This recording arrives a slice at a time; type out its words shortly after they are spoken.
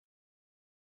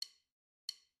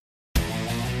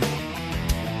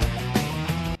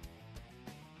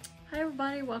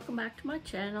everybody, welcome back to my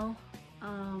channel,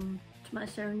 to my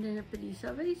Serendipity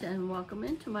Subbies, and welcome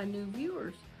into my new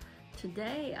viewers.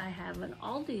 Today I have an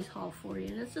Aldi's haul for you,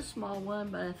 and it's a small one,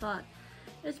 but I thought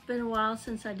it's been a while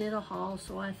since I did a haul,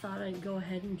 so I thought I'd go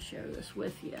ahead and share this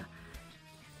with you.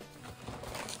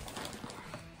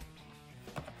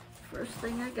 First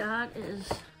thing I got is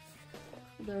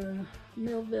the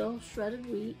Millville shredded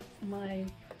wheat.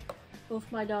 Both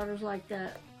my daughters like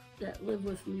that live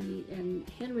with me, and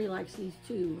Henry likes these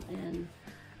too, and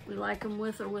we like them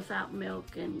with or without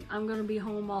milk. And I'm gonna be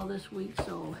home all this week,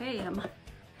 so hey, I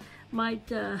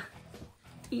might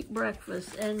eat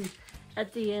breakfast, and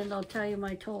at the end I'll tell you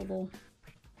my total.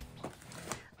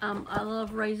 I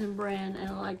love Raisin Bran, and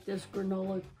I like this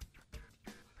granola,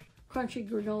 crunchy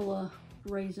granola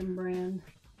Raisin Bran.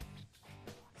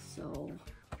 So,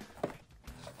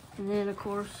 and then of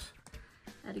course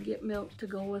I had to get milk to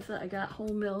go with it. I got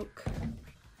whole milk.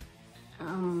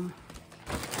 I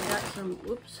got some,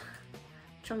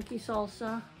 chunky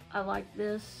salsa. I like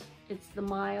this. It's the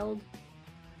mild.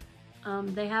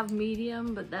 They have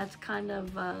medium, but that's kind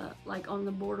of like on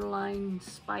the borderline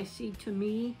spicy to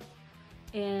me.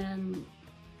 And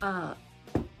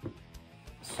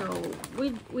so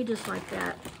we just like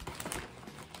that.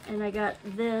 And I got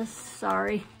this,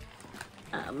 sorry.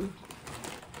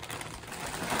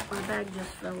 My bag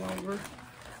just fell over.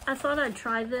 I thought I'd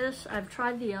try this. I've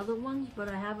tried the other ones, but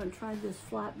I haven't tried this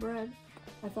flatbread.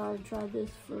 I thought I'd try this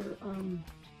for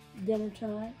dinner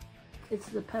tonight. It's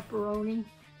the pepperoni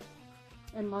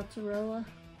and mozzarella.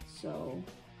 So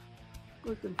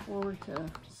looking forward to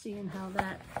seeing how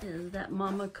that is. That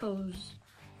Mama Cozy.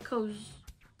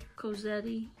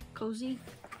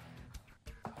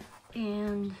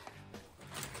 And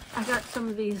I got some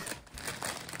of these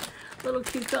little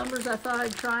cucumbers. I thought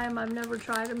I'd try them. I've never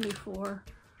tried them before.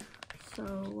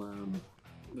 So,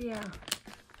 yeah.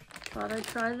 Thought I'd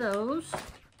try those.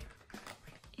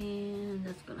 And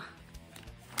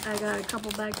I got a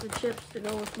couple bags of chips to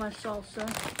go with my salsa.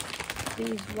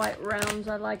 These white rounds,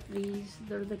 I like these.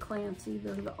 They're the Clancy.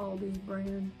 They're the Aldi's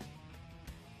brand.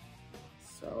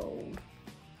 So,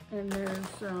 and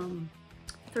there's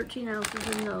 13 ounces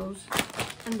in those.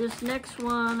 And this next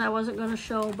one I wasn't going to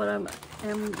show, but I'm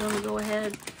going to go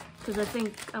ahead because I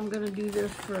think I'm going to do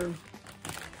this for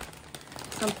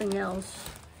something else.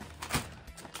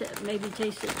 Maybe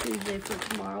Taste It Tuesday for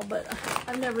tomorrow, but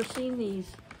I've never seen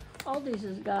these. Aldi's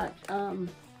has got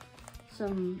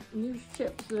some new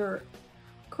chips. They're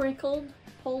crinkled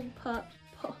pulled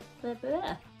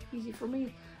easy for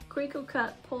me. Crinkle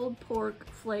cut pulled pork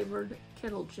flavored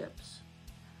kettle chips.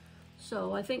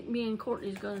 So I think me and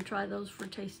Courtney's going to try those for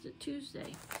Taste It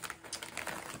Tuesday.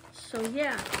 So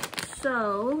yeah,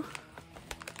 so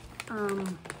let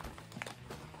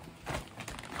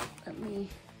me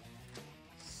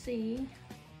see.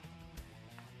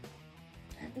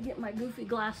 I had to get my goofy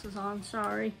glasses on,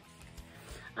 sorry.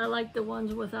 I like the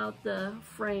ones without the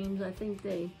frames. I think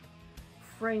they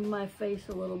frame my face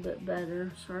a little bit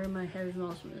better. Sorry, my hair's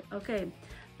not so good. Okay.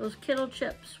 Those kettle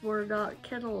chips were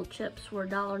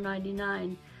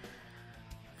 $1.99.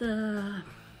 The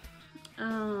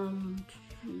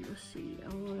let's see, I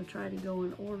want to try to go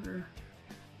in order.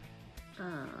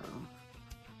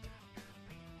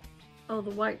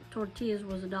 The white tortillas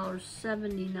was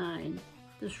 $1.79.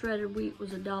 The shredded wheat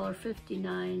was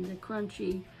 $1.59. The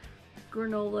crunchy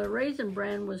granola Raisin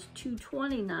Bran was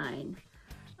 $2.29.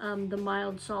 The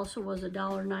mild salsa was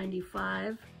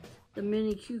 $1.95. The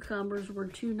mini cucumbers were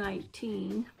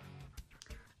 $2.19.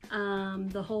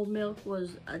 The whole milk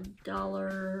was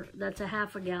 $1. That's a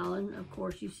half a gallon. Of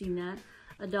course, you've seen that.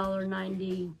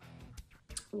 $1.91,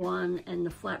 and the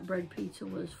flatbread pizza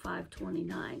was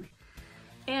 $5.29.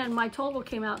 And my total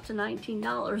came out to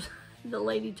 $19. The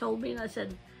lady told me, and I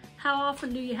said, "How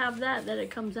often do you have that it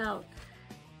comes out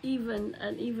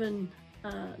an even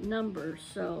number?"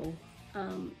 So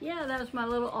yeah, that was my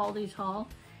little Aldi's haul.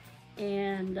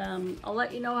 And I'll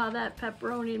let you know how that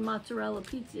pepperoni and mozzarella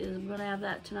pizza is. I'm gonna have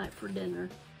that tonight for dinner.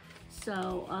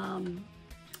 So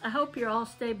I hope you all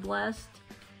stay blessed,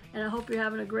 and I hope you're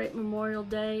having a great Memorial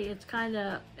Day. It's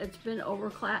been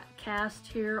overcast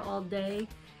here all day,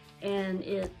 and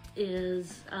it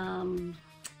is I'm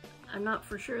not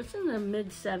for sure, it's in the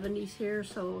mid 70s here,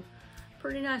 so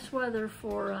pretty nice weather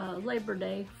for Labor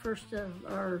Day, the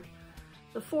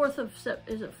 4th of the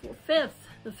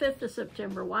 5th of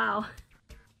September, wow.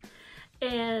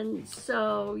 And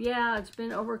so, yeah, it's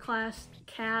been overcast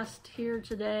here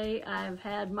today. I've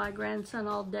had my grandson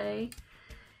all day,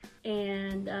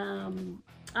 and I'm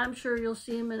sure you'll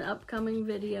see him in upcoming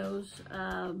videos.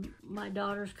 My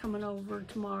daughter's coming over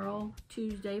tomorrow,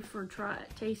 Tuesday, for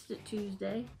Taste It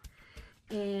Tuesday.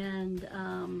 And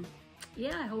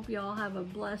yeah, I hope you all have a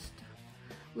blessed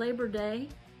Labor Day.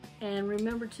 And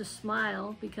remember to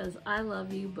smile, because I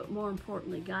love you, but more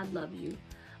importantly, God loves you.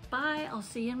 Bye. I'll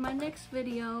see you in my next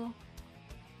video.